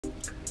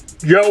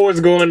Yo, what's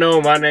going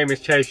on? My name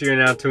is Chase. You're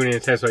now tuning in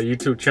to our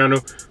YouTube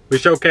channel,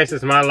 which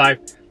showcases my life,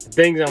 the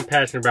things I'm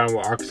passionate about, and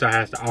what Arkansas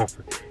has to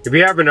offer. If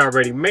you haven't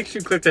already, make sure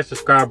you click that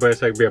subscribe button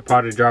so you can be a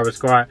part of the Driver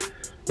Squad.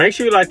 Make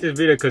sure you like this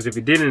video, because if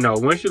you didn't know,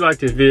 once you like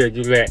this video,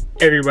 you let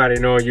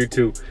everybody know on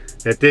YouTube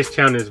that this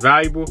channel is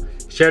valuable.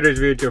 Share this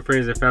video with your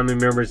friends and family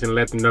members and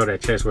let them know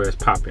that Chase is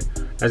popping.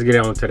 Let's get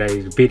on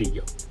today's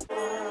video.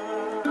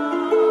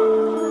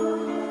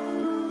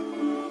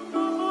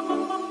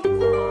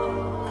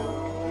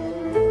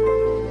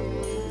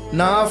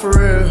 Nah, for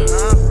real.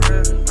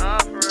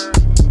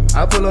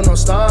 I pull up no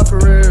star for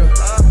real.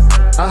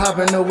 I hop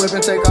in the whip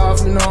and take off,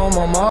 you know I'm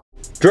on my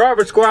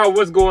Driver Squad,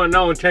 what's going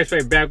on?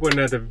 Chase back with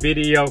another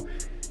video.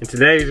 In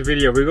today's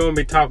video, we're gonna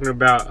be talking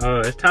about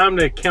it's time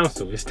to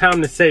cancel, it's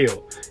time to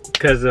sell,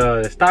 because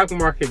the stock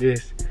market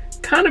is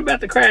kind of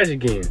about to crash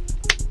again.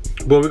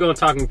 But we're gonna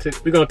talk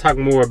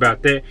more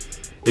about that.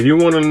 If you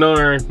want to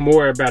learn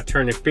more about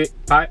turning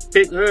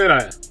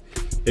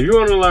If you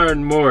want to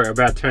learn more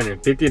about turning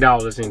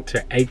 $50 into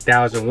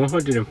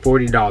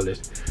 $8,140,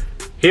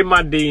 hit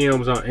my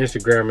DMs on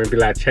Instagram and be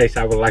like, Chase,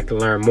 I would like to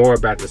learn more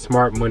about the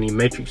smart money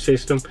matrix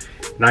system,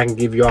 and I can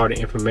give you all the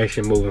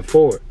information moving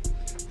forward.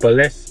 But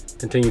let's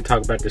continue to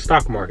talk about the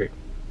stock market.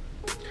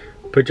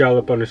 Put y'all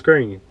up on the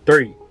screen.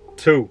 3,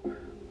 2,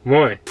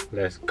 1,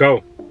 let's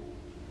go.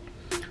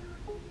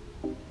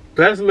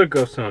 Let's look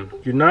up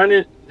something.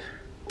 United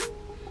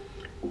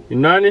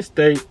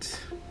States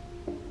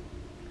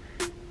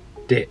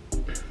debt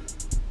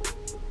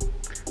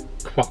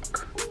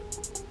clock.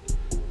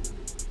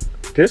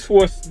 This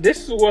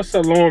is what's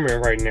alarming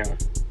right now.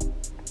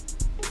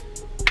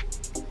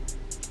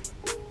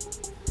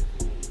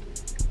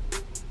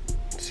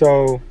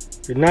 So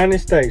United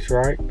States,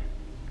 right?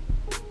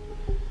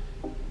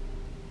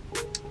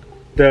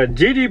 The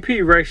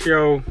GDP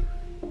ratio,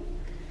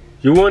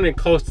 you want it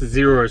close to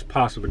 0 as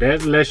possible.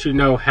 That lets you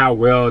know how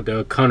well the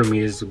economy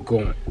is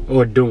going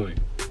or doing.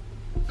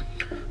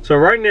 So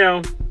right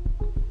now,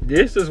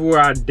 this is where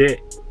our debt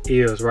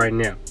is right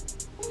now.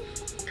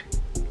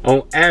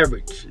 On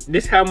average,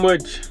 this is how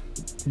much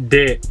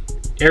debt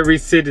every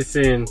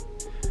citizen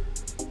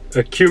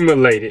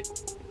accumulated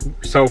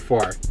so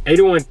far.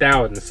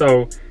 81,000.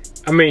 So,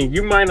 I mean,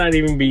 you might not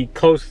even be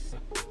close.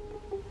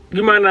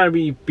 You might not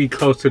be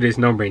close to this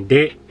number in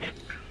debt.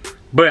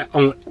 But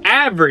on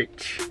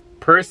average,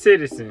 per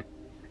citizen,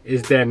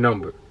 is that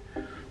number.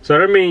 So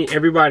that means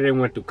everybody that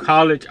went through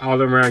college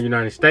all around the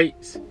United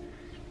States,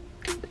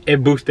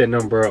 it boosts that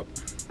number up.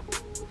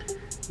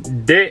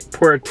 Debt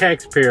per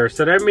taxpayer.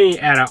 So that means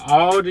out of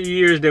all the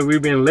years that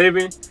we've been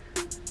living,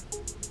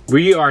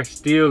 we are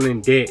still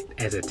in debt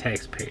as a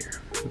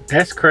taxpayer.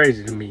 That's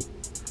crazy to me.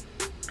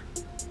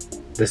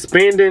 The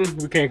spending,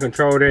 we can't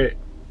control that.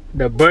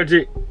 The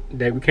budget,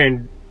 that we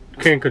can't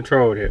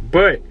control that.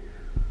 But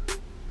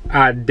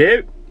our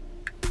debt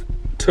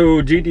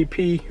to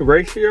GDP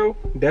ratio,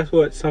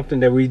 that's something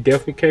that we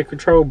definitely can't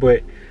control.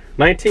 But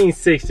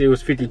 1960, it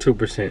was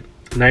 52%.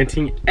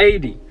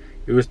 1980,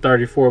 it was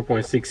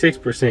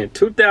 34.66%.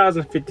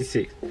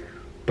 2056,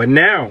 but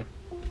now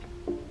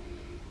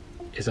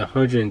it's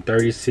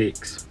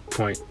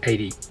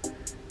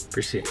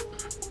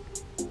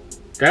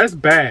 136.80%. That's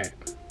bad.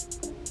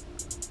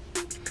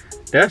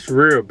 That's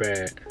real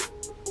bad.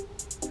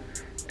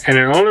 And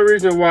the only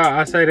reason why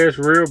I say that's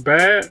real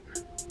bad,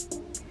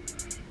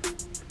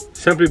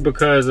 simply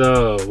because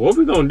what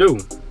we gonna do?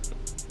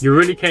 You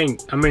really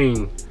can't. I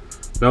mean,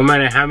 no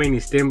matter how many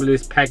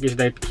stimulus package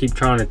they keep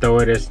trying to throw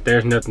at us,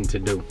 there's nothing to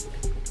do.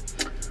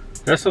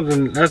 That's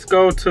something. Let's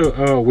go to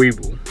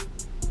Weeble.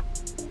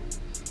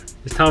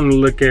 It's time to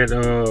look at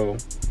the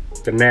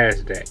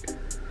NASDAQ.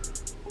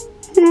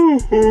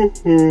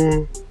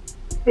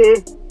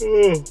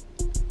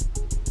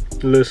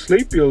 A little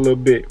sleepy a little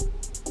bit.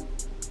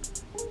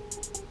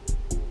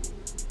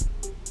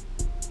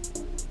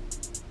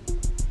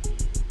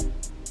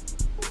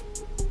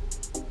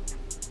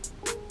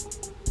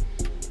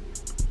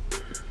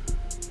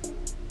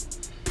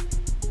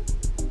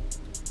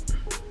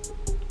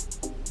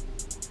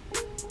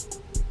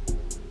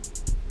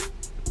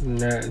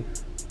 That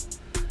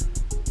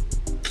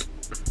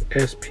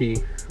SP,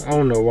 I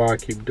don't know why I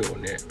keep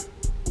doing that.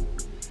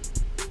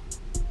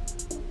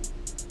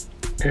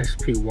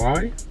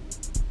 SPY?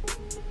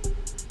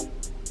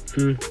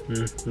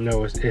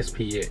 No, it's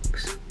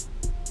SPX.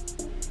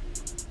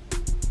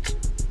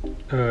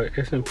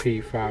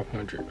 S&P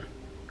 500.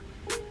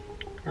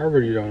 I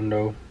really don't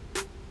know.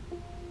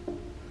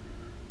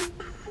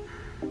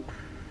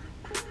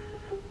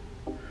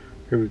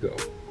 Here we go.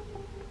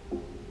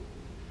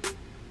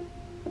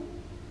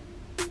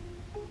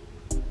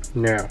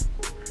 Now,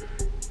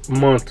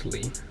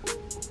 monthly.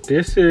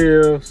 This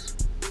is,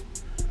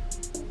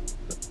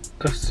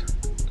 let's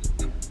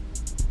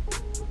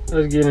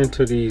get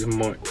into these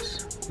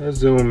months. Let's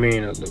zoom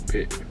in a little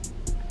bit.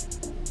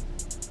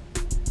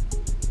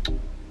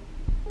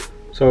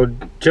 So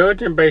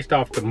judging based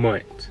off the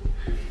month,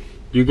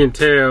 you can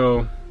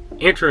tell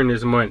entering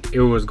this month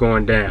it was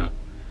going down.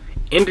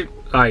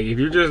 Like if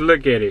you just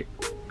look at it,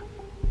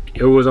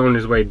 it was on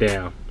its way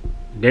down.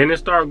 Then it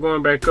started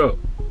going back up.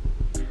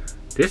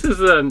 This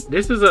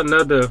is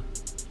another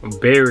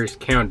bearish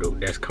candle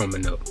that's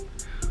coming up.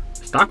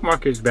 Stock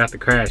market is about to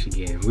crash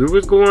again. We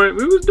was doing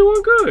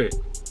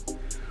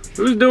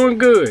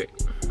good.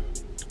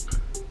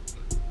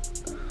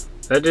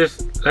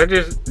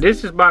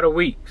 This is by the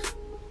weeks.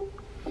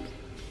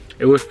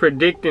 It was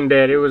predicting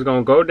that it was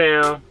gonna go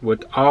down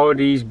with all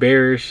these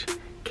bearish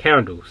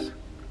candles.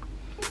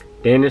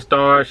 Then it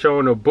started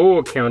showing a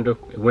bull candle.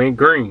 It went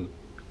green.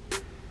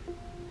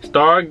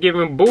 Started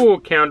giving bull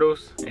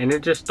candles, and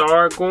it just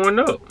started going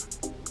up.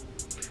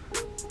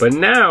 But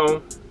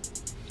now,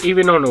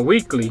 even on the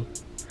weekly,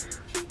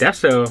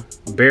 that's a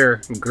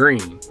bear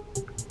green.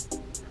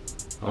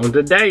 On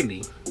the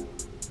daily,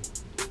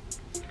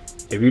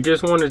 if you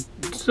just want to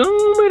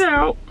zoom it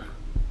out,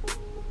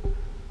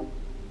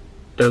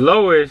 the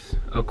lowest,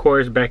 of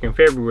course, back in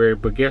February,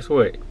 but guess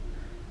what?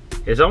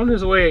 It's on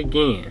its way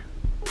again.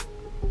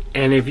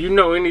 And if you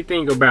know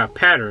anything about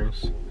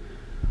patterns,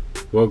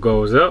 what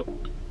goes up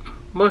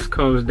must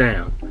comes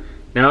down.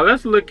 Now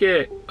let's look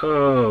at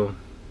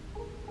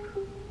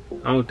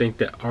I don't think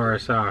that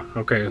RSI.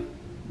 Okay,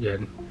 yeah,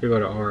 here go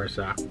the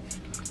RSI.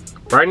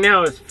 Right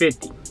now it's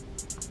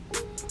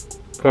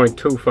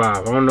 50.25.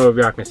 I don't know if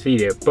y'all can see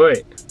that,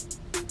 but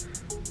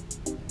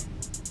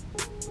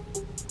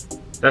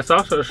that's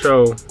also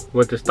show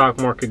what the stock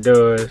market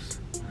does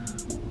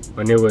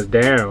when it was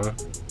down.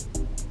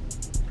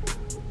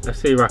 Let's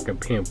see if I can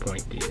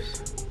pinpoint this.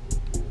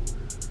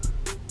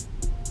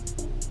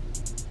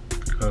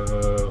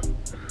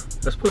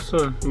 Let's put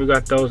we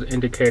got those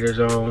indicators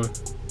on.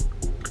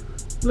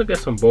 Look at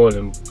some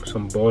bowling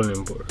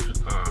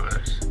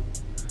bars.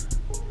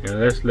 And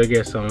let's look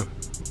at some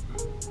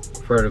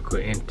vertical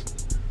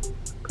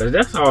because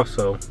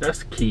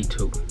that's key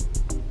too.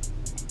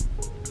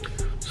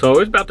 So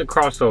it's about to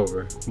cross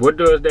over. What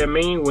does that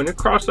mean? When it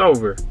cross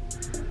over,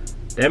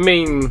 that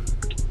means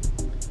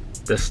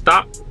the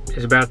stock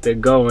is about to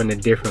go in a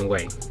different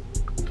way.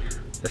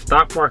 The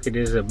stock market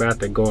is about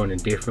to go in a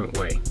different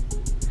way.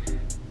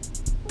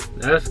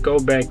 Let's go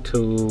back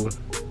to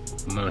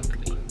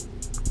monthly.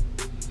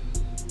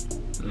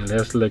 And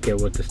let's look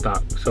at what the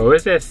stock. So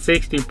it's at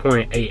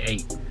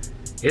 60.88.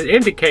 It's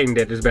indicating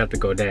that it's about to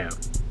go down.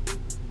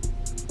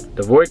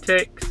 The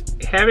vortex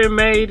haven't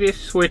made its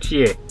switch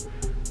yet.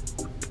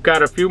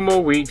 Got a few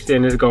more weeks,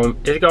 and it's gonna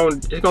do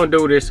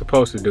what it's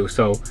supposed to do.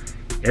 So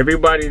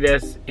everybody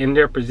that's in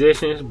their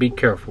positions, be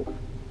careful.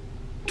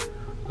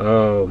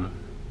 I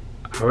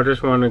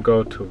just want to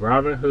go to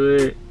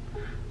Robinhood.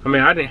 I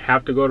mean, I didn't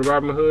have to go to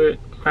Robinhood.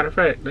 Matter of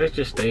fact, let's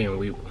just stay in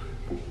Weevil.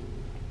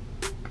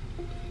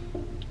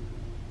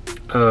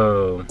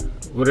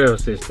 What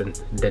else is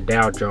the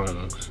Dow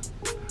Jones?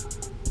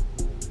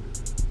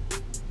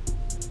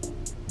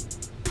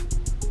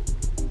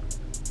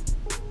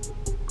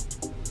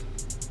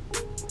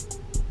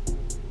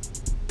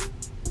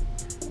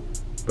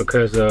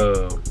 Because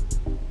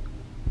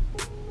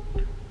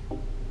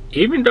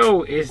even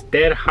though it's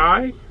that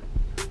high,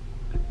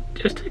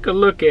 just take a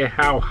look at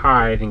how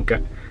high it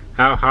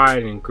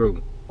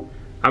grew.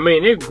 I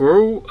mean, it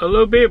grew a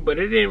little bit, but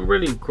it didn't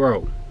really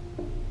grow.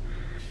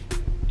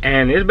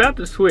 And it's about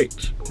to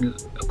switch,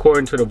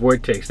 according to the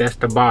vortex. That's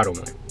the bottom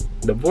one.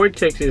 The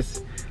vortex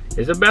is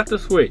about to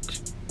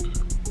switch.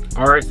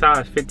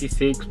 RSI is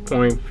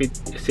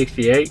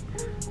 56.68.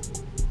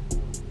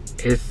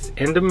 It's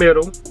in the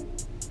middle.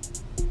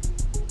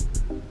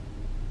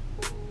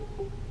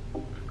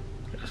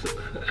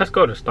 Let's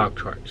go to stock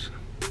charts.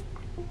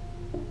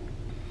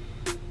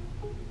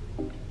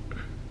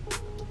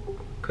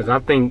 Because I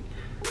think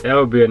that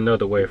would be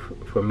another way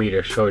for me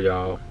to show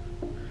y'all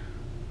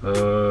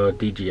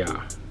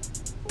DGI.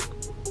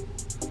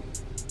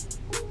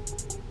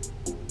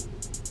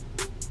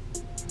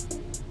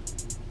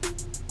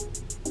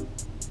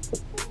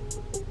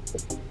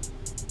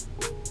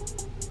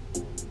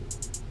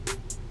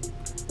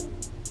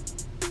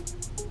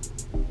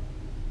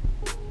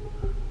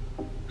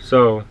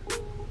 So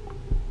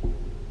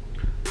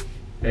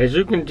as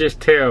you can just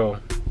tell,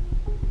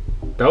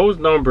 those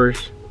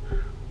numbers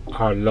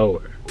are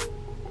lower.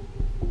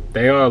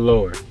 They are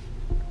lower.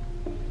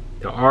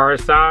 The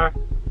RSI,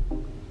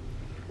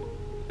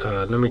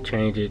 let me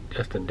change it.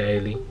 That's the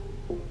daily.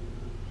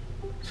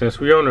 Since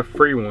we're on a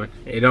free one,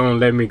 it don't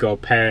let me go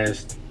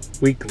past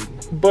weekly.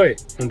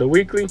 But on the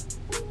weekly,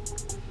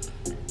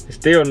 it's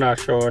still not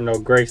showing no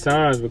great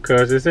signs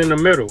because it's in the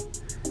middle.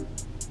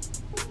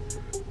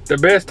 The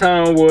best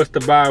time was to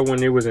buy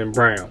when it was in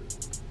brown.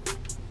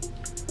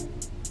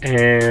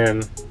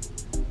 And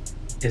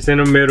it's in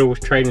the middle,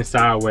 it's trading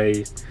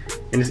sideways,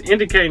 and it's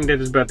indicating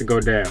that it's about to go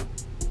down.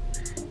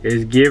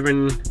 It's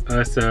giving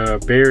us a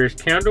bearish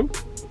candle,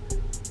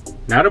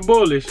 not a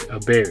bullish, a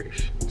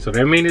bearish. So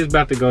that means it's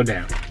about to go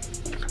down.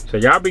 So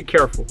y'all be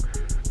careful.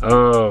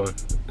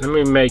 Let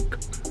me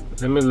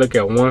look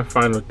at one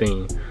final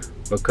thing,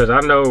 because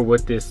I know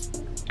with this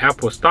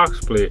Apple stock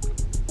split,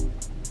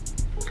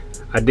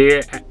 I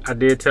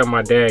did tell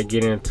my dad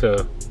get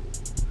into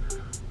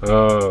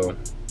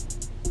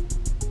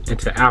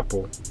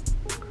Apple.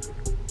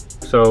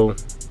 So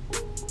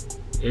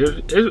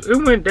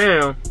it went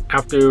down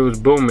after it was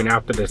booming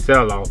after the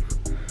sell-off.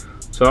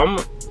 So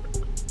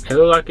it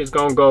looks like it's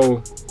gonna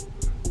go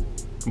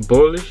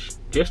bullish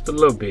just a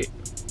little bit.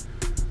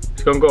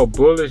 It's gonna go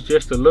bullish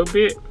just a little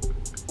bit,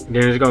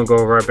 then it's gonna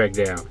go right back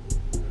down.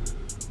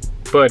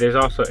 But it's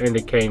also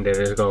indicating that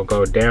it's gonna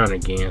go down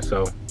again.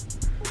 So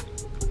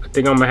I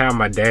think I'm gonna have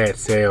my dad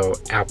sell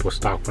Apple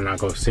stock when I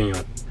go see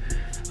him.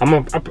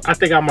 I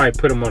think I might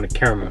put him on the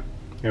camera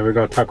and we're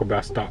gonna talk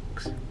about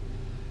stocks.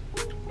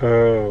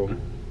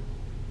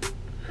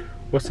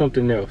 What's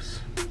something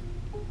else?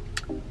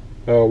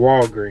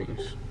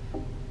 Walgreens.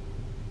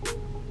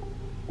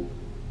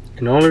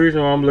 And the only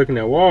reason why I'm looking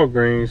at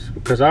Walgreens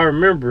because I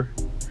remember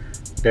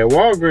that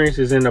Walgreens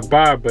is in the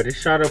buy, but it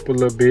shot up a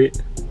little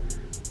bit,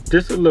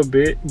 just a little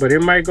bit, but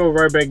it might go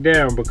right back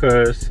down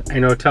because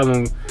ain't no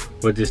telling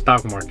what the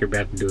stock market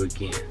about to do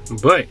again.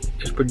 But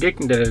it's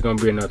predicting that it's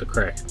gonna be another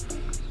crash.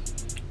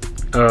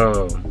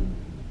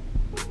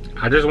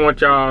 I just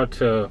want y'all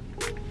to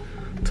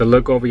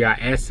look over your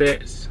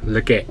assets,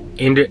 look at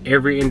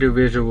every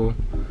individual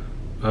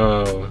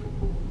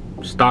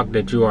stock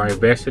that you are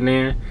investing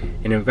in,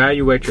 and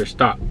evaluate your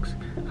stocks.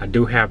 I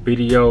do have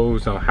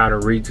videos on how to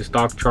read the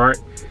stock chart,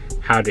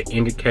 how to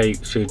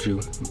indicate should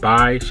you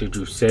buy, should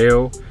you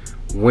sell,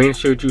 when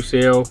should you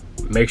sell.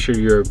 Make sure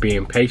you're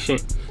being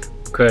patient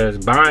because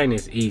buying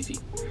is easy.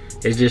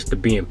 It's just the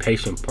being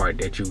patient part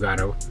that you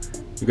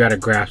gotta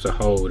grasp a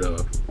hold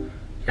of.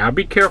 Y'all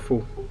be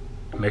careful.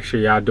 Make sure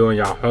y'all doing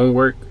y'all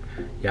homework.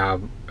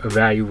 Y'all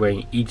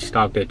evaluating each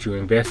stock that you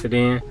invested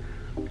in.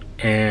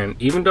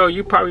 And even though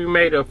you probably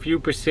made a few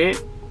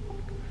percent,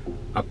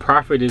 a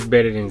profit is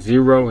better than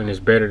zero and it's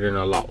better than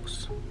a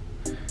loss.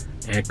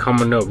 And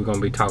coming up, we're going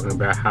to be talking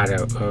about how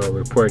to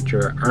report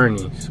your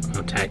earnings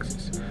on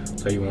taxes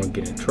so you won't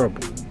get in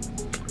trouble.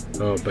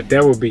 But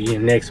that will be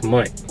in next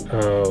month.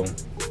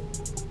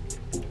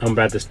 I'm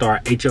about to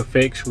start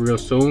HFX real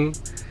soon.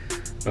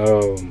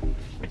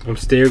 I'm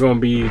still going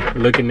to be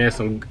looking at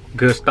some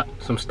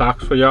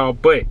stocks for y'all,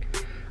 but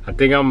I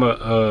think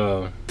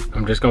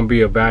I'm just gonna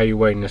be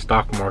evaluating the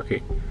stock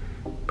market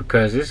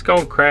because it's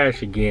gonna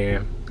crash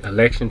again.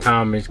 Election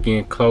time is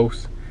getting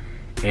close,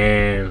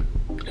 and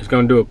it's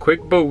gonna do a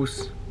quick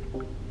boost,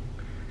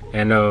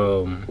 and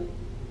then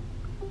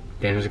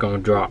it's gonna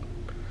drop.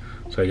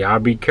 So y'all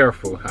be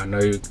careful. I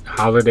know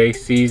holiday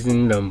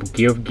season, the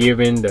gift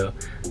giving,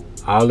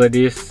 all of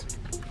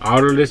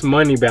this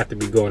money about to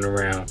be going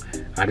around.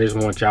 I just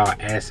want y'all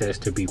assets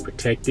to be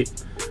protected.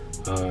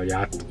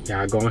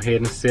 Y'all go ahead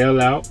and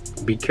sell out.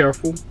 Be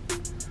careful.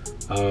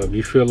 If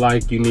you feel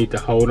like you need to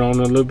hold on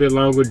a little bit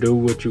longer, do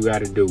what you got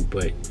to do.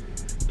 But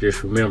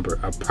just remember,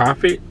 a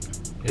profit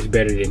is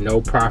better than no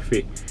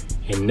profit,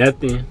 and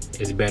nothing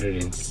is better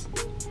than.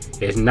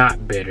 It's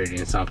not better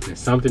than something.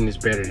 Something is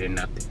better than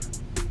nothing.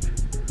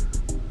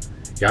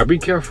 Y'all be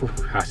careful.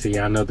 I'll see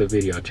y'all in another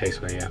video.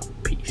 Chase way out.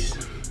 Peace.